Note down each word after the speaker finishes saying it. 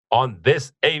On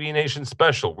this AVNation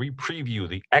special, we preview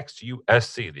the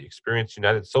XUSC, the Experience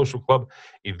United Social Club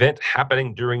event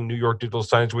happening during New York Digital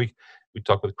Signage Week. We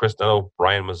talk with Chris Netto,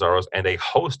 Brian Mazzaros, and a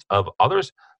host of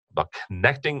others about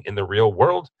connecting in the real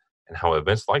world and how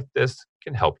events like this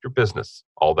can help your business.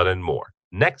 All that and more.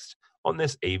 Next on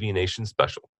this AVNation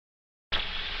special.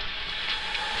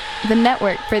 The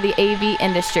network for the AV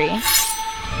industry.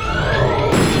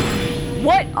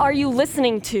 What are you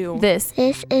listening to? This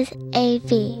is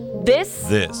AV. This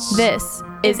is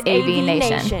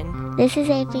AVNation. This is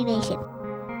AVNation.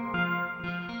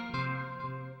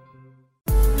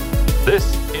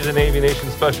 This is an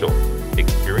AVNation special,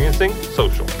 Experiencing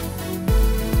Social.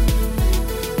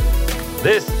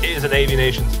 This is an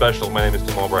AVNation special. My name is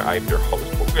Tim Albright. I'm your host.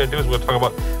 What we're going to do is we're going to talk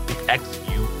about the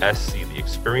XUSC, the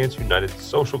Experience United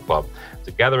Social Club. It's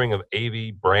a gathering of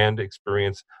AV brand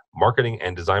experience, marketing,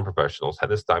 and design professionals.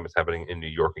 This time it's happening in New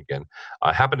York again.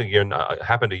 Happened a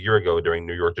year ago during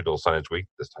New York Digital Signage Week.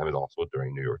 This time is also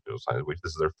during New York Digital Signage Week.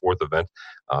 This is their fourth event.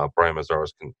 Brian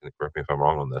Mazzaros can correct me if I'm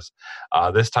wrong on this.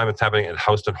 This time it's happening at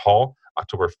Houston Hall,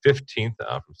 October 15th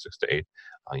from 6 to 8.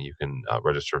 You can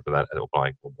register for that at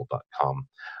openeyeglobal.com.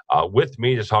 With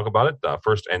me to talk about it,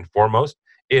 first and foremost,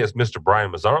 is Mr.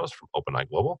 Brian Mazzaros from OpenEye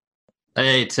Global.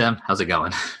 Hey, Tim. How's it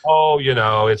going? Oh,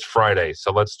 it's Friday,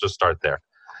 so let's just start there.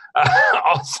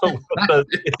 Also,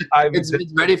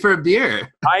 it's ready for a beer.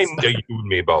 I know you and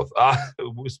me both.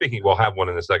 Speaking, we'll have one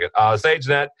in a second.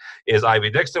 SageNet is Ivy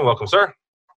Dixon. Welcome, sir.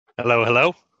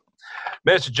 Hello.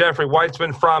 Mr. Jeffrey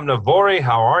Weitzman from Navori.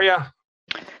 How are you?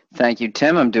 Thank you,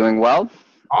 Tim. I'm doing well.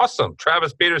 Awesome.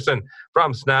 Travis Peterson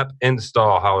from Snap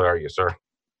Install. How are you, sir?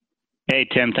 Hey,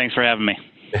 Tim. Thanks for having me.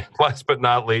 Last but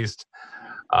not least,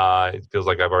 it feels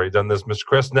like I've already done this, Mr.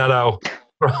 Chris Netto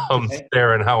from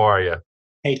Starin. How are you?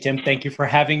 Hey, Tim, thank you for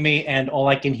having me. And all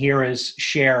I can hear is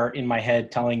Cher in my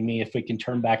head telling me if we can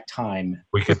turn back time.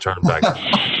 We can turn back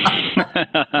time.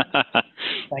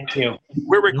 Thank you.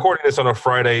 We're recording this on a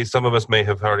Friday. Some of us may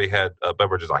have already had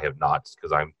beverages. I have not,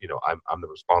 because I'm the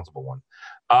responsible one.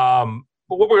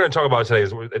 But what we're going to talk about today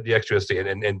is the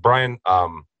XUSC. And Brian,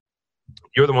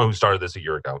 you're the one who started this a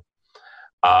year ago.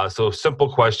 So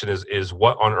simple question is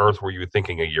what on earth were you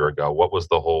thinking a year ago? What was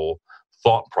the whole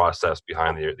thought process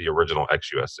behind the original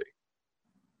XUSC?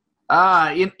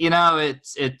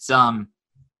 It's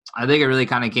I think it really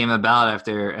kind of came about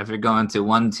after going to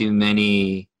one too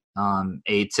many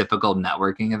atypical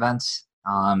networking events.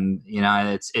 I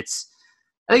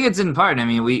think it's in part. I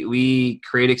mean, we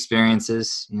create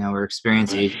experiences. We're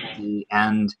experience agency,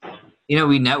 and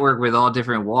we network with all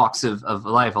different walks of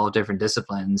life, all different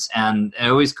disciplines, and I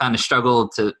always kind of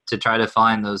struggled to try to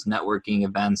find those networking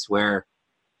events where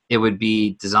it would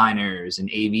be designers and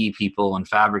AV people and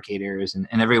fabricators and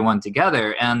everyone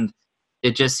together. And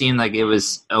it just seemed like it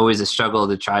was always a struggle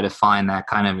to try to find that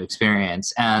kind of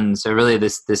experience. And so really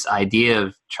this idea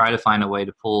of try to find a way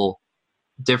to pull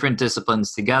different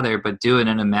disciplines together, but do it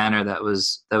in a manner that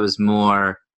was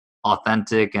more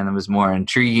authentic and it was more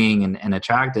intriguing and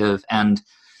attractive, and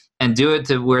do it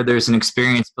to where there's an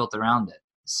experience built around it.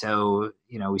 So,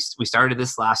 we started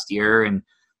this last year, and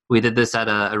we did this at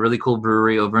a really cool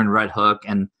brewery over in Red Hook.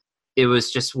 And it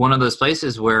was just one of those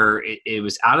places where it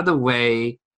was out of the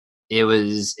way. It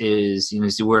was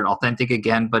the word authentic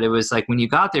again, but it was like when you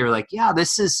got there, like, yeah,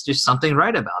 this is just something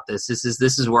right about this. This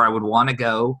is where I would want to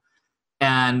go.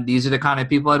 And these are the kind of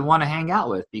people I'd want to hang out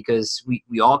with, because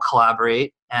we all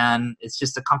collaborate and it's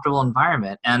just a comfortable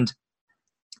environment. And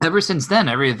ever since then,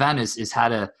 every event has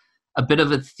had a bit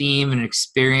of a theme and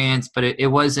experience, but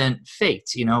it wasn't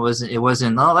faked. It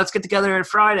wasn't, oh, let's get together at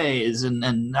Fridays and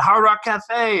the Hard Rock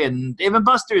Cafe and Dave and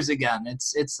Buster's again.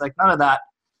 It's like none of that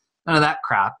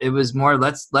crap. It was more,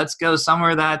 let's go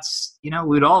somewhere that's,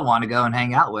 we'd all want to go and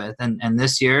hang out with. And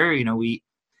this year,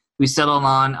 we settled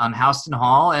on Houston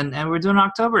Hall, and we're doing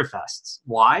Oktoberfest.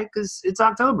 Why? Because it's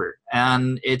October,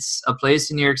 and it's a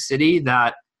place in New York City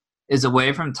that is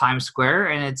away from Times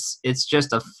Square, and it's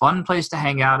just a fun place to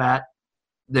hang out at.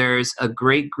 There's a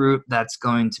great group that's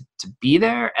going to be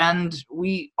there, and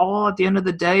we all, at the end of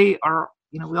the day, are,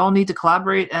 we all need to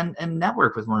collaborate and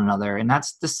network with one another, and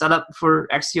that's the setup for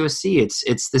XUSC.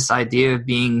 It's this idea of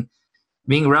being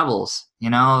rebels,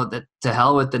 that to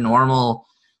hell with the normal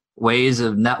ways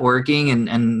of networking,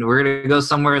 and we're going to go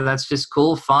somewhere that's just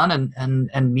cool, fun,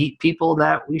 and meet people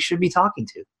that we should be talking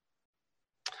to.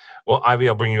 Well, Ivy,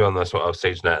 I'll bring you on this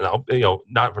SageNet. And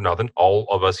not for nothing, all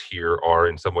of us here are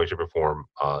in some way, shape, or form,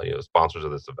 sponsors of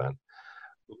this event.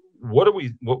 What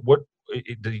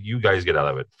do you guys get out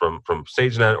of it from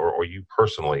SageNet or you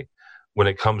personally when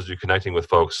it comes to connecting with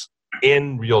folks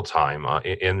in real time,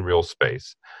 in real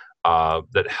space?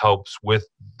 that helps with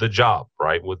the job,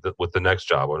 right? With the next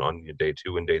job on your day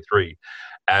 2 and day 3,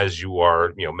 as you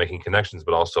are, making connections,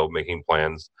 but also making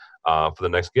plans for the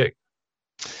next gig.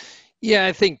 Yeah,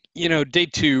 I think day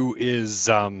 2 is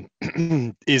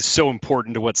is so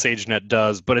important to what SageNet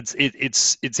does, but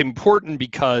it's important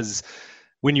because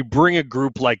when you bring a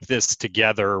group like this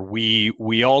together,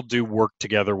 we all do work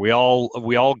together. We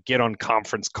all get on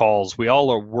conference calls. We all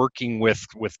are working with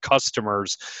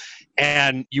customers,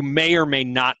 and you may or may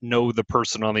not know the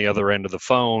person on the other end of the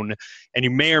phone, and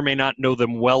you may or may not know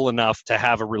them well enough to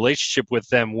have a relationship with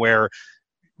them where,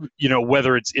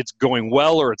 whether it's going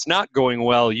well or it's not going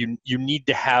well, you need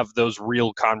to have those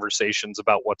real conversations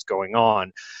about what's going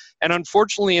on. And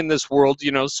unfortunately in this world,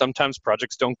 sometimes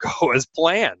projects don't go as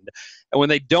planned. And when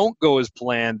they don't go as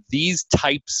planned, these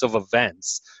types of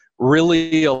events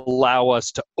really allow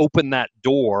us to open that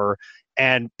door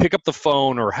and pick up the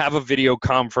phone or have a video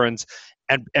conference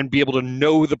and be able to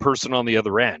know the person on the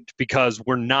other end, because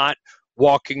we're not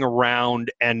walking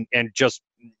around and just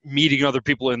meeting other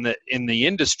people in the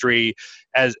industry.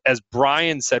 As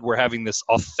Brian said, we're having this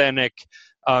authentic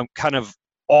kind of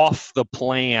off the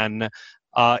plan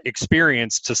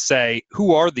experience to say,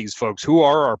 who are these folks? Who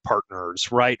are our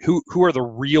partners, right? Who are the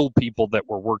real people that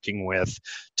we're working with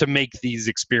to make these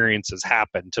experiences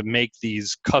happen, to make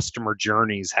these customer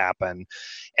journeys happen?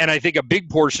 And I think a big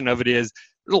portion of it is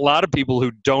there's a lot of people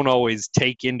who don't always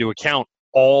take into account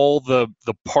all the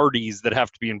parties that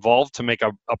have to be involved to make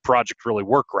a project really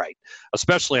work right,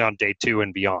 especially on day 2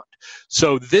 and beyond.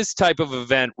 So this type of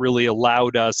event really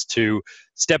allowed us to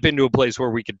step into a place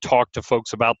where we could talk to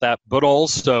folks about that, but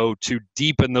also to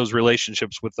deepen those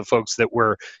relationships with the folks that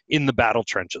we're in the battle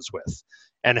trenches with.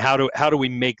 And how do we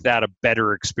make that a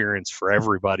better experience for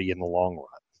everybody in the long run?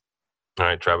 All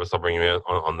right, Travis, I'll bring you in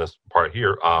on this part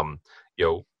here.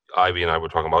 Ivy and I were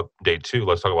talking about day 2.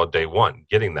 Let's talk about day 1,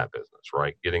 getting that business,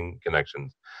 right? Getting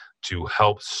connections to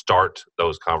help start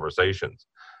those conversations.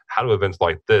 How do events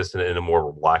like this in a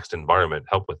more relaxed environment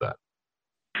help with that?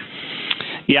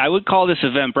 Yeah, I would call this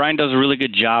event, Brian does a really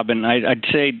good job, and I'd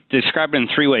say describe it in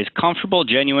 3 ways: comfortable,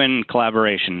 genuine,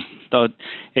 collaboration. So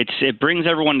it brings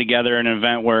everyone together in an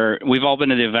event where we've all been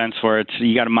to the events where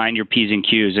you got to mind your P's and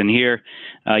Q's, and here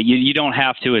you don't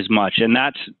have to as much, and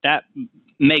that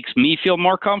makes me feel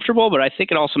more comfortable, but I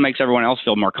think it also makes everyone else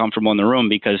feel more comfortable in the room,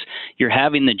 because you're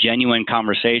having the genuine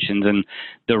conversations and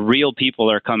the real people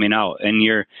are coming out, and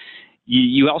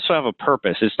you also have a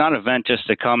purpose. It's not an event just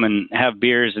to come and have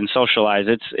beers and socialize.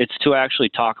 It's to actually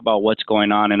talk about what's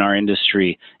going on in our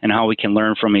industry and how we can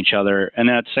learn from each other, and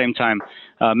then at the same time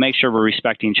make sure we're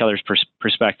respecting each other's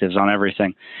perspectives on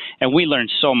everything. And we learn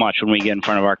so much when we get in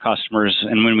front of our customers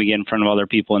and when we get in front of other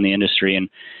people in the industry,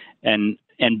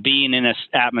 and being in an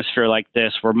atmosphere like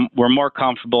this, we're more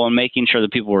comfortable, and making sure the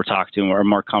people we're talking to are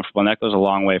more comfortable, and that goes a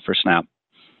long way for Snap.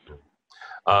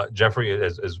 Jeffrey,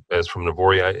 as from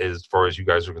Navoria, as far as you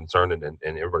guys are concerned, and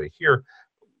everybody here,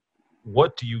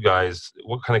 what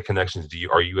kind of connections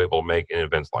are you able to make in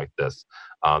events like this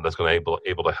that's going to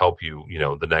able to help you,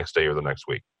 the next day or the next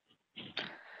week?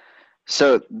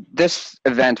 So this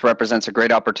event represents a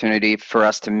great opportunity for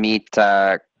us to meet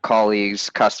colleagues,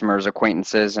 customers,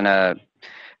 acquaintances in a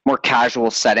more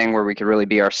casual setting where we could really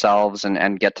be ourselves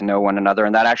and get to know one another.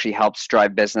 And that actually helps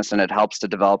drive business, and it helps to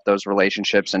develop those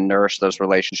relationships and nourish those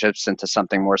relationships into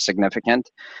something more significant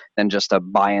than just a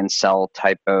buy and sell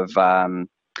type of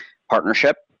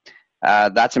partnership.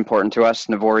 That's important to us.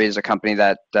 Navori is a company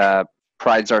that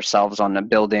prides ourselves on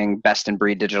building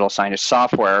best-in-breed digital signage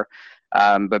software,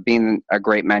 but being a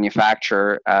great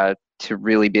manufacturer, to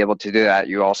really be able to do that,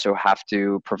 you also have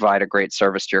to provide a great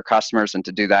service to your customers. And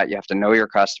to do that, you have to know your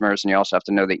customers, and you also have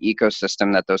to know the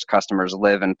ecosystem that those customers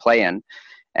live and play in.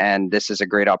 And this is a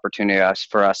great opportunity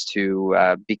for us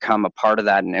to become a part of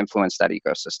that and influence that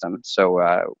ecosystem.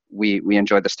 So we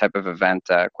enjoy this type of event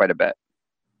quite a bit.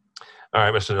 All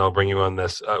right, Mr. I'll bring you on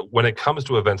this. When it comes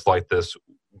to events like this,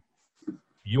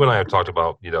 you and I have talked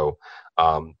about,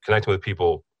 connecting with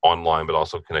people online, but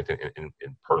also connecting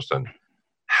in person.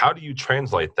 How do you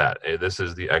translate that? This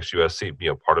is the XUSC.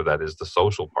 Part of that is the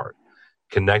social part.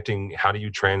 Connecting. How do you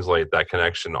translate that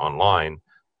connection online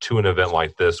to an event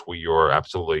like this, where you're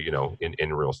absolutely,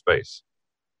 in real space?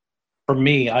 For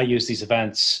me, I use these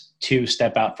events to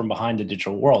step out from behind the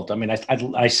digital world. I mean,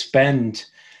 I spend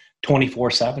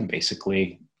 24/7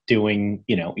 basically doing,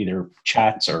 either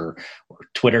chats or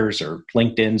Twitters or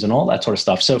LinkedIn's and all that sort of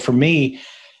stuff. So for me,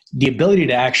 the ability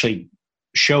to actually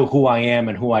show who I am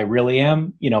and who I really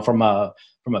am, from a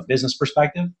business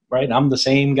perspective, right? I'm the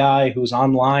same guy who's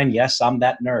online. Yes, I'm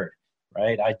that nerd,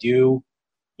 right? I do,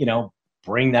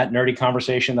 bring that nerdy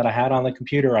conversation that I had on the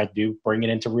computer. I do bring it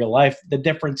into real life. The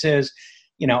difference is,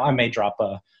 I may drop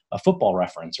a football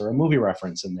reference or a movie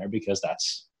reference in there because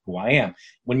that's who I am.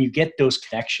 When you get those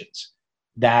connections,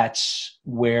 that's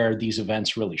where these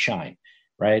events really shine,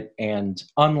 right? And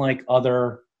unlike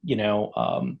other,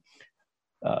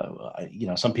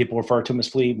 some people refer to them as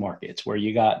flea markets, where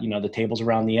you got, the tables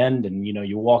around the end, and,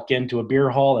 you walk into a beer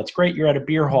hall. That's great. You're at a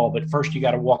beer hall, but first you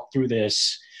got to walk through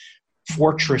this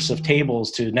fortress of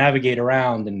tables to navigate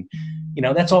around. And,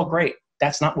 that's all great.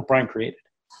 That's not what Brian created.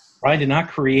 Brian did not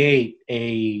create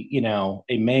a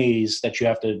maze that you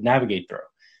have to navigate through.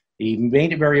 He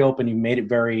made it very open. He made it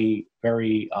very,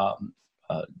 very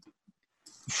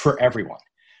for everyone,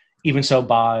 even so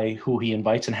by who he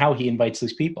invites and how he invites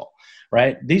these people,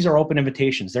 right? These are open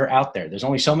invitations. They're out there. There's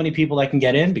only so many people that can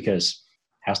get in because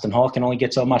Houston Hall can only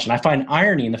get so much. And I find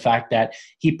irony in the fact that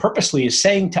he purposely is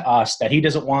saying to us that he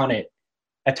doesn't want it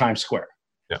at Times Square.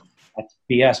 Yeah. That's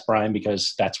BS, Brian,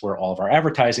 because that's where all of our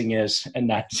advertising is. And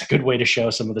that's a good way to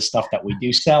show some of the stuff that we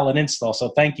do sell and install. So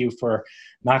thank you for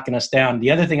knocking us down.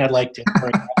 The other thing I'd like to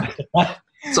bring up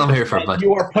So I'm here for, buddy.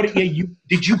 You are putting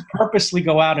did you purposely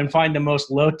go out and find the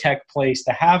most low-tech place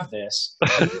to have this?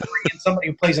 And you bring in somebody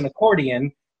who plays an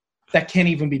accordion that can't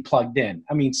even be plugged in.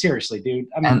 I mean, seriously, dude.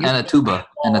 I mean, and a tuba.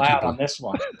 And a tuba. Out on this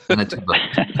one. And a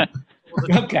tuba.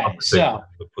 Okay, so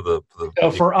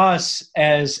for us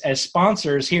as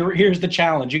sponsors, here's the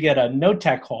challenge. You get a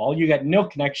no-tech hall. You got no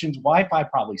connections. Wi-Fi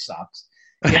probably sucks.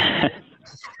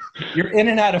 You're in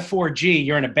and out of 4G.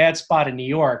 You're in a bad spot in New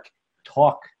York.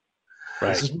 Talk.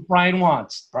 Right. This is what Brian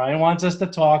wants. Brian wants us to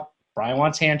talk. Brian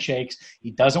wants handshakes. He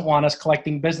doesn't want us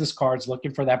collecting business cards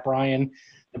looking for that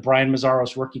the Brian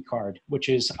Mazzaros rookie card, which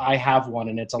is, I have one,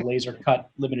 and it's a laser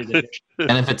cut limited edition.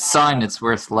 And if it's signed, it's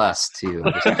worth less too.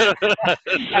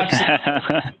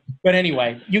 But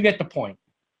anyway, you get the point.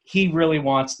 He really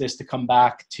wants this to come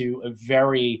back to a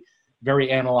very, very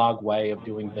analog way of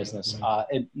doing business.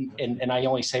 And I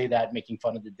only say that making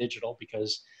fun of the digital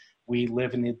because we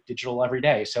live in the digital every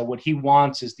day. So what he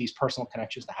wants is these personal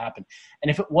connections to happen. And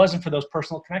if it wasn't for those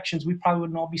personal connections, we probably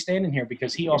wouldn't all be standing here,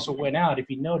 because he also went out. If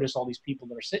you notice, all these people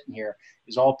that are sitting here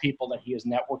is all people that he has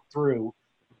networked through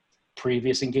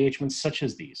previous engagements such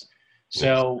as these.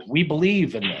 So we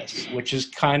believe in this, which is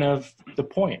kind of the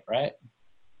point, right?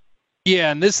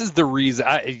 Yeah, and this is the reason.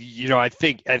 I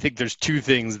think there's two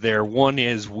things there. One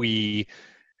is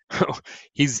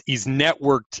he's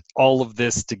networked all of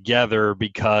this together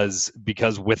because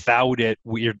without it,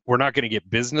 we're not going to get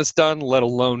business done, let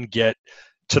alone get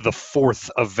to the fourth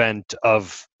event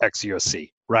of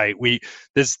XUSC. Right?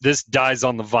 This dies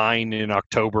on the vine in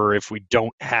October if we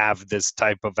don't have this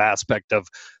type of aspect of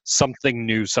something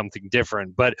new, something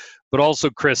different. But also,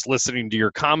 Chris, listening to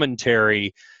your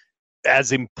commentary,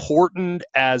 as important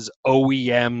as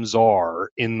OEMs are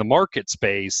in the market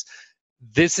space,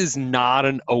 this is not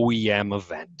an OEM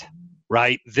event,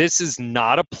 right? This is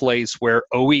not a place where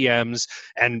OEMs,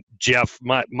 and Jeff,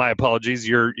 my apologies,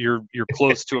 you're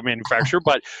close to a manufacturer,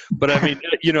 but I mean,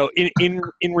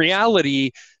 in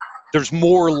reality, there's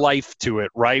more life to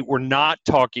it, right? We're not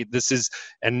talking, this is,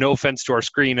 and no offense to our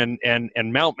screen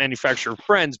and mount manufacturer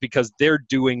friends, because they're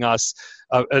doing a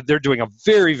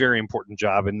very, very important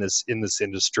job in this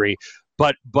industry.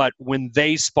 But when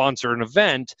they sponsor an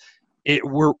event,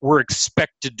 we're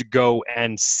expected to go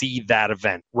and see that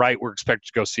event, right? We're expected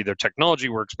to go see their technology.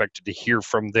 We're expected to hear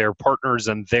from their partners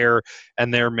and their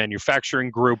manufacturing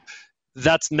group.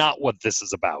 That's not what this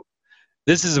is about.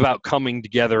 This is about coming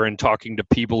together and talking to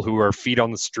people who are feet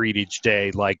on the street each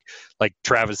day, like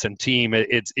Travis and team.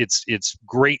 It's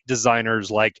great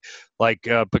designers like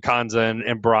Picanza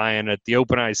and Brian at the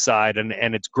OpenEye side,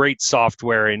 and it's great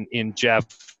software in Jeff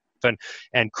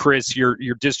and Chris, your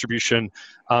distribution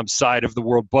side of the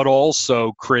world, but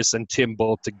also Chris and Tim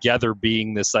both together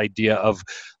being this idea of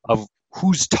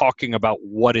who's talking about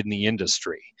what in the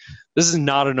industry. This is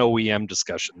not an OEM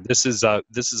discussion. This is a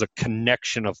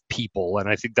connection of people, and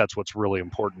I think that's what's really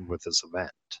important with this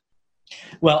event.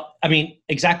 Well, I mean,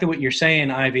 exactly what you're saying,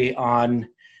 Ivy, on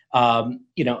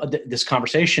this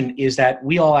conversation is that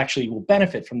we all actually will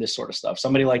benefit from this sort of stuff.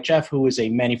 Somebody like Jeff, who is a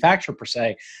manufacturer per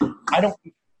se, I don't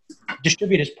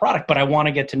distribute his product, but I want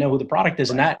to get to know who the product is.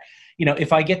 And that,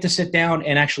 if I get to sit down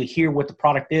and actually hear what the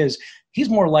product is, he's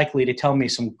more likely to tell me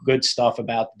some good stuff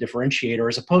about the differentiator,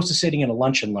 as opposed to sitting in a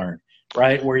lunch and learn,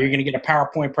 right? Where you're going to get a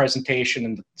PowerPoint presentation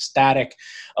and the static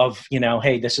of,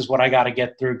 hey, this is what I got to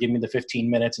get through. Give me the 15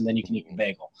 minutes and then you can eat your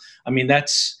bagel. I mean,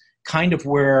 that's kind of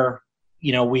where,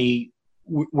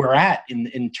 we're at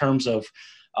in terms of,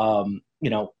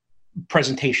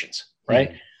 presentations, right?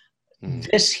 Mm-hmm.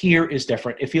 This here is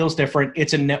different. It feels different.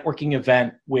 It's a networking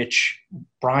event, which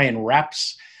Brian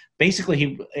reps.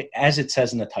 Basically, as it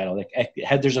says in the title,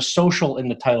 there's a social in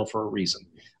the title for a reason.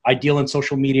 I deal in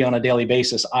social media on a daily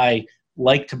basis. I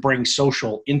like to bring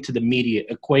social into the media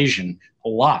equation a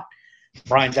lot.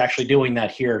 Brian's actually doing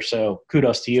that here, so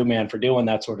kudos to you, man, for doing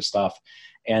that sort of stuff.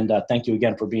 And thank you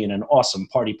again for being an awesome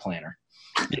party planner.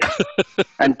 Yeah.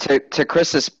 And to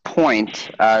Chris's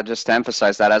point, just to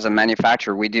emphasize that as a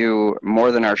manufacturer, we do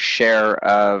more than our share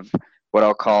of what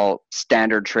I'll call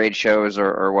standard trade shows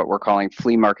or what we're calling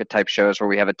flea market type shows where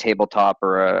we have a tabletop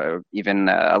or even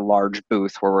a large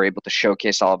booth where we're able to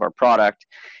showcase all of our product.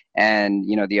 And,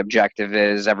 the objective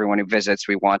is everyone who visits,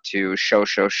 we want to show,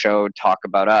 talk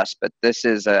about us. But this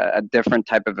is a different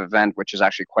type of event, which is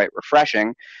actually quite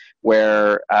refreshing,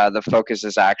 where the focus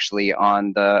is actually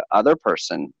on the other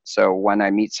person. So when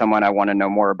I meet someone, I want to know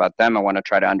more about them. I want to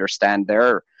try to understand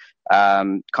their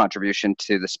contribution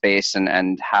to the space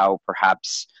and how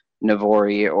perhaps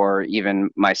Navori or even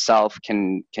myself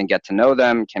can get to know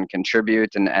them, can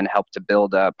contribute and help to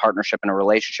build a partnership and a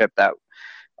relationship that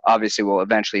obviously will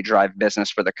eventually drive business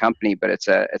for the company. But it's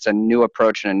a new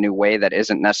approach and a new way that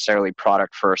isn't necessarily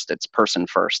product first, it's person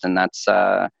first. And that's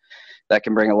that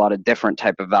can bring a lot of different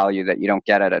type of value that you don't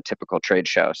get at a typical trade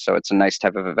show. So it's a nice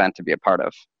type of event to be a part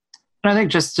of. I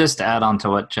think just to add on to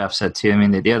what Jeff said too, I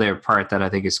mean, the other part that I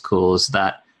think is cool is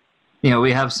that,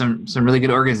 we have some really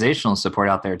good organizational support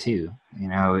out there too.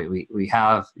 We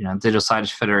have, Digital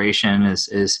Signage Federation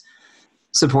is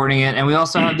supporting it. And we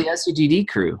also have the SUGD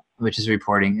crew, which is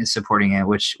supporting it,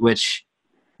 which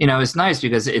is nice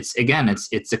because it's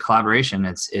a collaboration.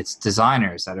 It's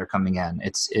designers that are coming in.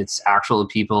 It's actual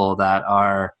people that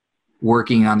are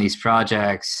working on these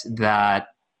projects that,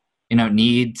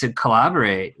 need to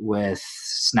collaborate with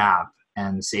Snap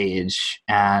and Sage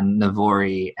and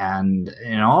Navori and,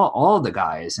 all the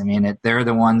guys. I mean, they're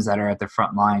the ones that are at the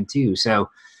front line too. So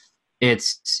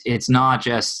it's not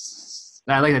just,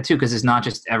 I like that too, because it's not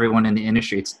just everyone in the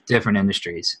industry, it's different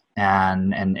industries.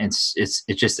 And it's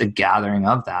just a gathering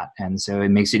of that. And so it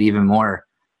makes it even more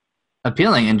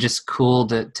appealing and just cool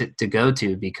to go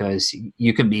to, because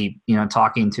you could be,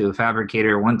 talking to a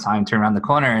fabricator one time, turn around the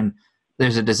corner and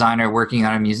there's a designer working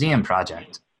on a museum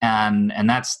project. And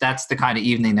that's the kind of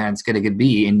evening that it's going to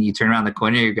be. And you turn around the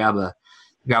corner, you grab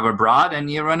a broad and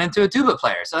you run into a tuba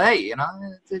player. So, hey,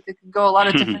 it can go a lot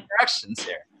of different directions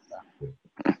here.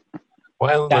 So.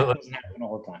 Well, that doesn't happen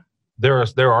all the time. There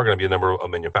are going to be a number of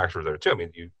manufacturers there too. I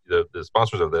mean, the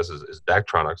sponsors of this is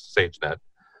Daktronics, SageNet,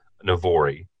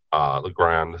 Navori,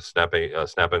 Legrand, Snap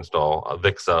Install,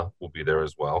 Vixa will be there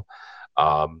as well.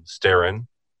 Starin,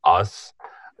 us.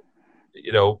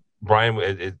 Brian,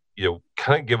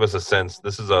 kind of give us a sense.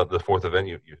 This is the fourth event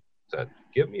you said.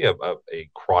 Give me a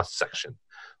cross section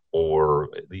or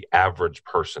the average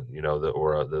person,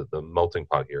 the melting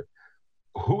pot here.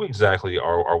 Who exactly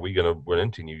are we going to run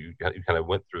into? You kind of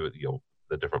went through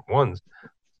the different ones,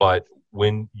 but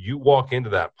when you walk into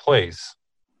that place,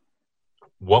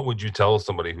 what would you tell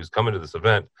somebody who's coming to this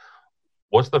event?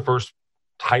 What's the first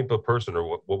type of person,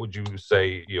 or what would you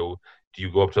say? Do you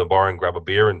go up to a bar and grab a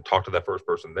beer and talk to that first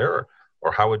person there,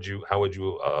 or how would you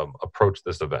approach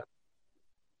this event?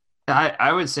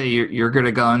 I would say you're going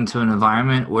to go into an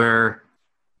environment where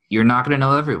you're not going to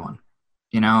know everyone.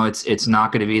 It's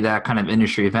not going to be that kind of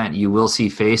industry event. You will see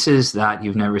faces that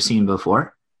you've never seen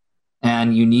before,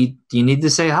 and you need to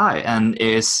say hi. And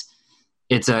it's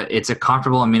a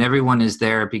comfortable. I mean, everyone is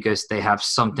there because they have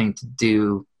something to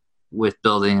do with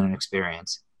building an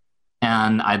experience,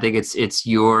 and I think it's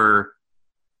your,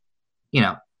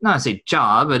 not to say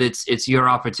job, but it's your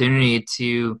opportunity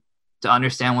to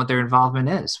understand what their involvement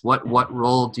is. What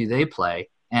role do they play?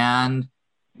 And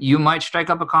you might strike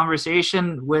up a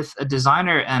conversation with a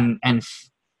designer and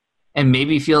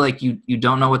maybe feel like you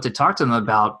don't know what to talk to them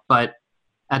about, but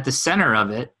at the center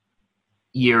of it,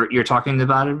 you're talking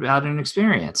about an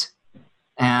experience.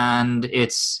 And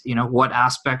it's, what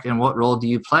aspect and what role do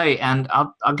you play? And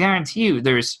I'll guarantee you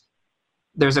there's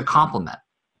a compliment.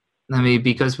 I mean,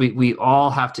 because we all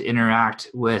have to interact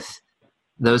with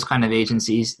those kind of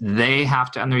agencies. They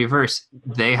have to, on the reverse,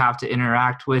 they have to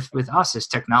interact with us as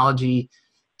technology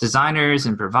designers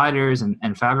and providers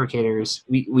and fabricators.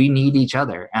 We need each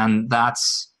other. And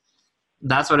that's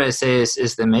what I say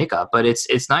is the makeup. But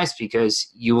it's nice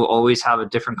because you will always have a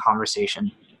different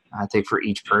conversation, I think, for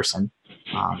each person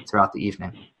throughout the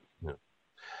evening. Yeah.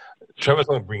 Trevor's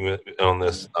going to bring on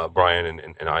this, Brian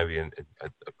and Ivy and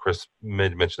Chris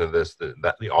mentioned this,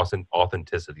 that the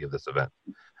authenticity of this event.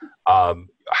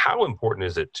 How important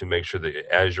is it to make sure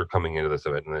that as you're coming into this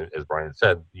event, and as Brian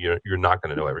said, you're not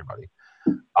going to know everybody,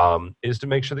 is to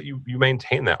make sure that you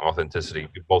maintain that authenticity,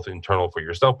 both internal for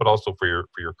yourself, but also for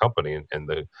your company and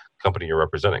the company you're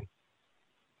representing.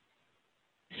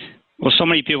 Well, so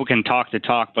many people can talk the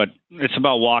talk, but it's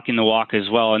about walking the walk as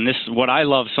well. And what I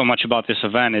love so much about this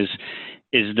event is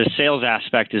the sales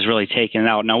aspect is really taken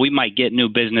out. Now, we might get new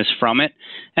business from it,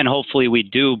 and hopefully we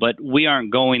do, but we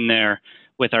aren't going there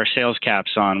with our sales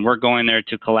caps on. We're going there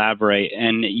to collaborate,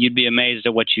 and you'd be amazed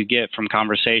at what you get from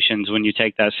conversations when you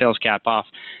take that sales cap off,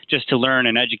 just to learn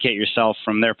and educate yourself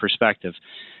from their perspective.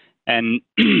 And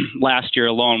last year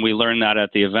alone, we learned that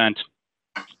at the event.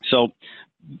 So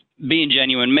being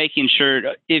genuine, making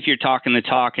sure if you're talking the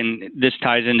talk, and this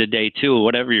ties into day 2,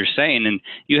 whatever you're saying, and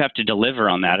you have to deliver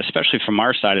on that, especially from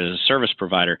our side as a service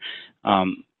provider.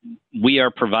 We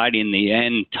are providing the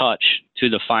end touch to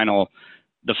the final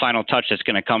touch that's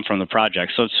going to come from the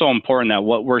project. So it's so important that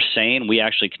what we're saying, we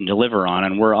actually can deliver on,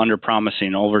 and we're under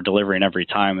promising, over delivering every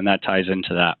time. And that ties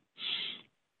into that.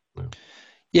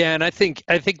 Yeah, and I think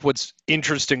what's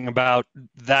interesting about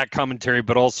that commentary,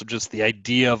 but also just the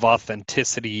idea of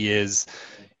authenticity, is,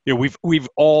 we've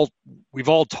all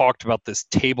talked about this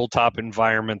tabletop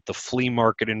environment, the flea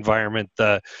market environment,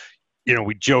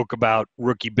 we joke about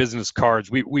rookie business cards.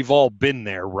 We've all been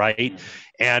there, right?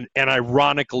 And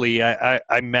ironically,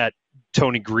 I met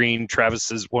Tony Green,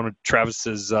 one of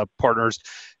Travis's partners,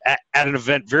 at an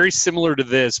event very similar to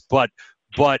this, but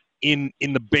in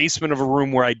the basement of a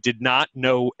room where I did not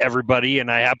know everybody,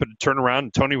 and I happened to turn around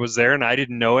and Tony was there and I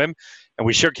didn't know him, and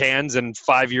we shook hands, and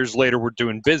 5 years later we're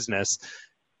doing business.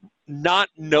 Not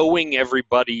knowing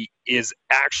everybody is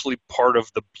actually part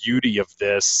of the beauty of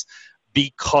this,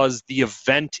 because the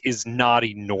event is not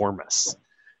enormous.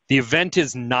 The event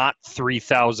is not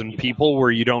 3,000 people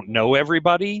where you don't know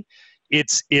everybody.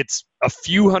 It's a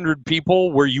few hundred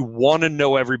people where you want to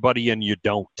know everybody and you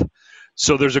don't.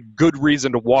 So there's a good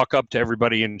reason to walk up to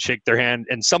everybody and shake their hand.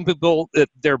 And some people,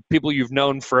 they're people you've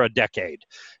known for a decade,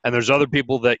 and there's other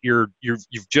people that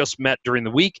you've just met during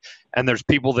the week, and there's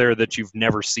people there that you've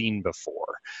never seen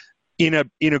before. In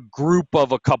a group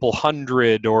of a couple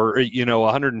hundred, or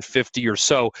 150 or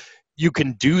so, you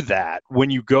can do that.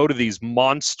 When you go to these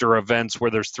monster events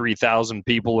where there's 3,000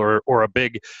 people, or a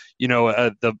big,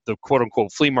 the quote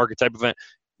unquote flea market type event,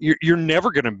 you're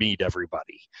never going to meet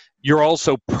everybody. You're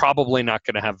also probably not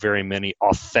going to have very many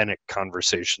authentic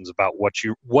conversations about what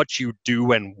you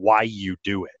do and why you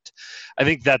do it. I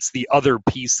think that's the other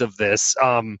piece of this.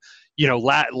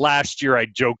 Last year I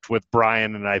joked with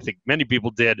Brian, and I think many people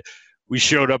did. We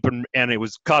showed up and it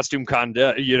was costume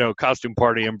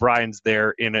party, and Brian's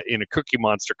there in a Cookie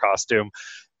Monster costume.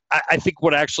 I think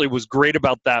what actually was great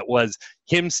about that was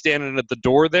him standing at the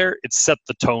door there. It set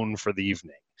the tone for the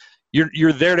evening.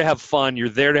 You're there to have fun. You're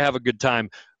there to have a good time,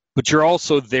 but you're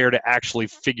also there to actually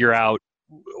figure out,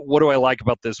 what do I like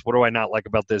about this? What do I not like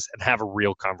about this? And have a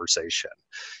real conversation.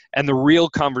 And the real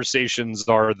conversations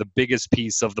are the biggest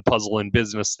piece of the puzzle in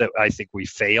business that I think we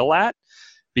fail at,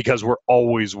 because we're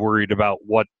always worried about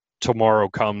what tomorrow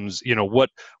comes.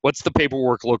 What's the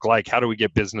paperwork look like? How do we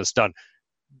get business done?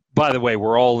 By the way,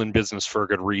 we're all in business for a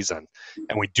good reason,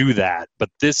 and we do that. But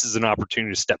this is an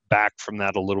opportunity to step back from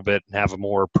that a little bit and have a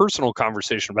more personal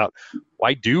conversation about,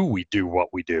 why do we do what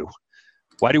we do?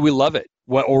 Why do we love it?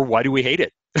 Or why do we hate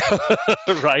it?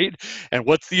 Right? And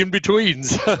what's the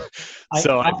in-betweens?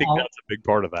 So I think that's a big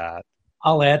part of that.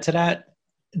 I'll add to that.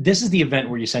 This is the event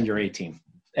where you send your A-team.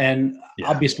 And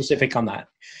I'll be specific on that,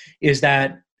 is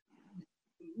that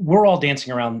we're all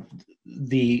dancing around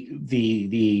the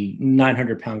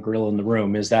 900-pound gorilla in the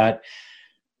room, is that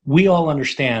we all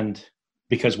understand,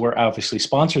 because we're obviously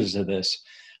sponsors of this,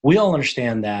 we all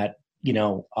understand that, you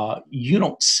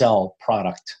don't sell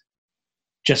product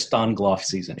just on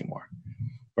Glossies anymore,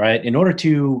 right? In order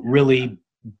to really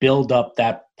build up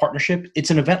that partnership, it's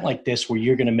an event like this where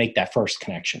you're going to make that first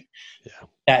connection. Yeah.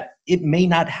 That it may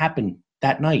not happen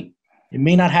that night. It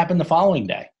may not happen the following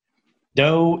day.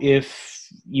 Though if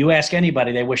you ask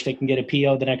anybody, they wish they can get a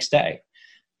PO the next day.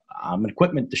 I'm an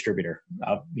equipment distributor.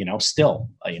 I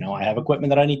have equipment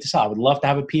that I need to sell. I would love to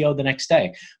have a PO the next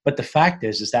day. But the fact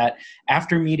is that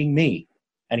after meeting me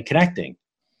and connecting,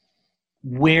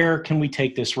 where can we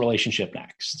take this relationship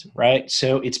next, right?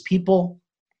 So it's people,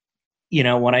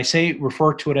 when I say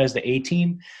refer to it as the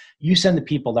A-team, you send the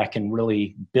people that can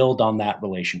really build on that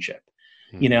relationship.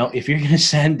 If you're going to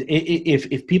send,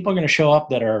 if people are going to show up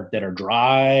that are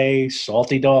dry,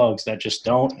 salty dogs that just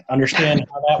don't understand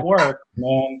how that works,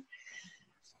 man,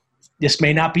 this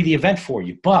may not be the event for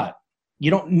you. But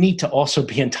you don't need to also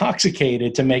be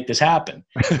intoxicated to make this happen.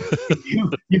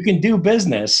 You can do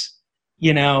business,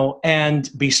 and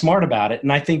be smart about it.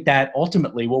 And I think that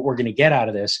ultimately what we're going to get out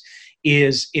of this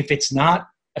is if it's not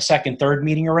a second, third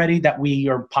meeting already that we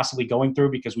are possibly going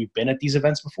through because we've been at these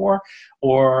events before,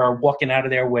 or walking out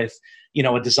of there with,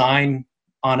 a design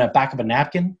on a back of a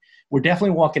napkin, we're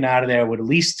definitely walking out of there with at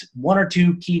least one or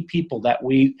two key people that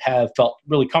we have felt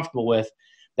really comfortable with,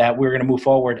 that we're going to move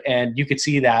forward. And you could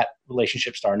see that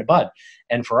relationship starting to bud.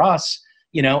 And for us,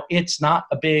 it's not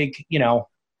a big,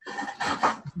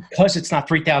 because it's not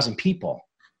 3,000 people,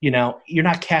 you're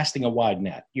not casting a wide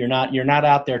net. You're not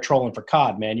out there trolling for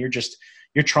cod, man.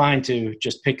 You're trying to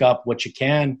just pick up what you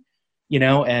can,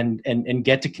 and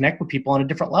get to connect with people on a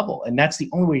different level. And that's the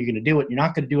only way you're going to do it. You're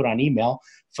not going to do it on email,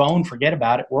 phone, forget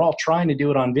about it. We're all trying to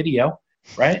do it on video,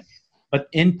 right? But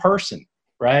in person,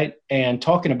 right? And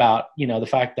talking about, the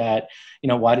fact that,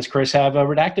 why does Chris have a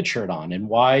redacted shirt on? And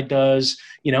why does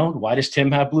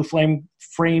Tim have blue frame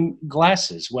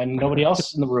glasses when nobody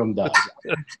else in the room does?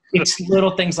 It's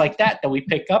little things like that we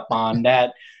pick up on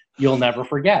that you'll never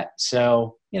forget.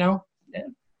 So,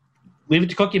 leave it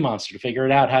to Cookie Monster to figure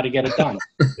it out how to get it done.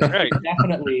 Right.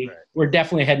 We're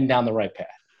definitely heading down the right path.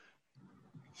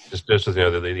 Just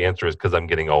the answer is because I'm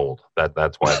getting old.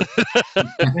 That's why.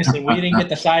 Listen, we didn't get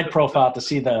the side profile to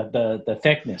see the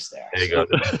thickness there. There you go.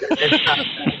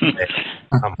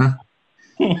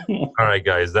 All right,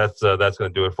 guys, that's going to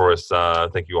do it for us.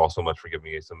 Thank you all so much for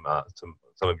giving me some of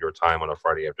your time on a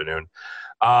Friday afternoon.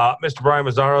 Mr. Brian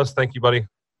Mazzaros, thank you, buddy.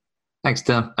 Thanks,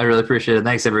 Tim. I really appreciate it.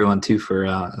 Thanks, everyone, too, for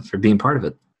being part of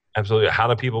it. Absolutely. How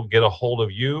do people get a hold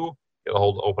of you, get a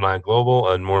hold of OpenEye Global,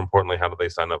 and more importantly, how do they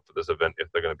sign up for this event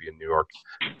if they're going to be in New York?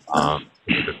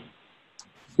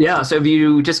 Yeah, so if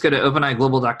you just go to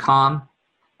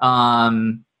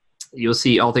openeye.global.com, you'll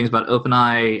see all things about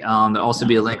OpenEye. There'll also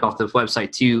be a link off the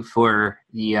website, too, for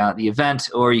the event,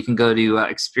 or you can go to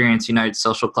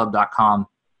experienceunitedsocialclub.com,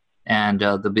 and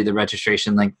there'll be the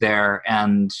registration link there.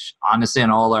 And honestly, on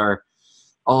all our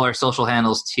social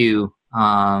handles, too,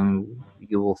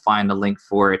 you will find a link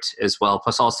for it as well.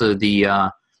 Plus also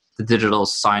the Digital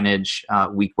Signage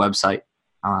Week website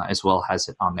as well has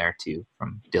it on there, too,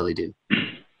 from Dilly Doo.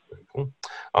 Cool.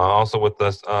 Also with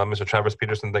us, Mr. Travis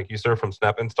Peterson, thank you, sir, from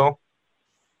Snap Install.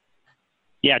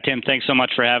 Yeah, Tim, thanks so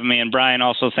much for having me. And Brian,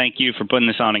 also thank you for putting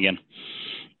this on again.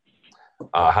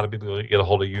 How do people get a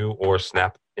hold of you or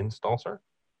Snap Install, sir?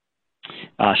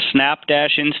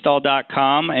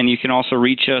 Snap-install.com, and you can also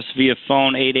reach us via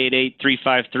phone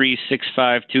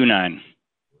 888-353-6529.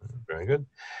 Very good.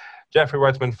 Jeffrey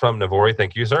Weitzman from Navori,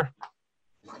 thank you, sir.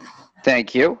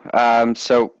 Thank you.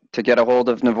 So to get a hold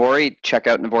of Navori, check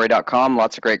out Navori.com.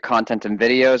 Lots of great content and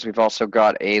videos. We've also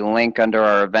got a link under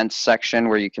our events section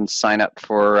where you can sign up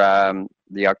for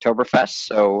the Oktoberfest.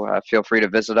 So feel free to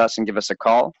visit us and give us a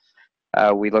call.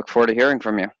 We look forward to hearing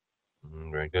from you.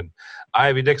 Very good.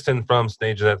 Ivy Dixon from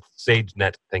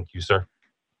SageNet. Thank you, sir.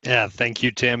 Yeah, thank you,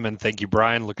 Tim, and thank you,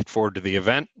 Brian. Looking forward to the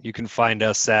event. You can find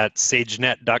us at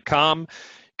sagenet.com. You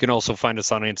can also find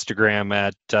us on Instagram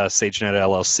at SageNet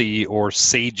LLC or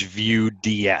SageView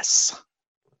DS.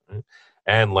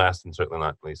 And last and certainly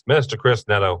not least, Mr. Chris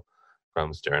Netto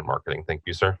from Starin Marketing. Thank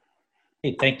you, sir.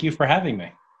 Hey, thank you for having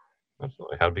me.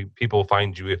 Absolutely. How do people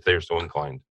find you if they're so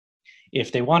inclined?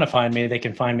 If they want to find me, they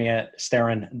can find me at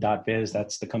starin.biz.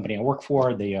 That's the company I work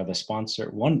for. They are the sponsor,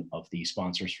 one of the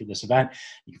sponsors for this event.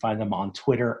 You can find them on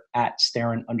Twitter at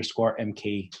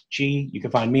Starin_MKG. You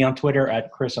can find me on Twitter at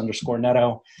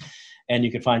Chris_Netto. And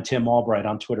you can find Tim Albright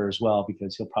on Twitter as well,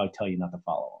 because he'll probably tell you not to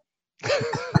follow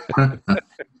him.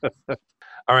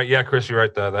 All right. Yeah, Chris, you're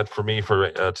right. That's for me. For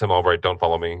Tim Albright, don't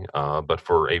follow me. But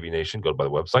for AVNation, go to the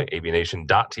website,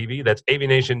 avnation.tv. That's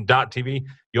avnation.tv.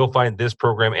 You'll find this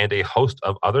program and a host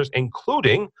of others,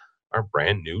 including our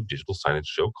brand new digital signage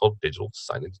show called Digital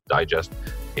Signage Digest.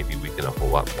 Maybe we can a whole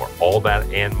lot more. All that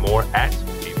and more at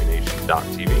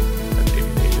avnation.tv. That's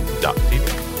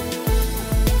avnation.tv.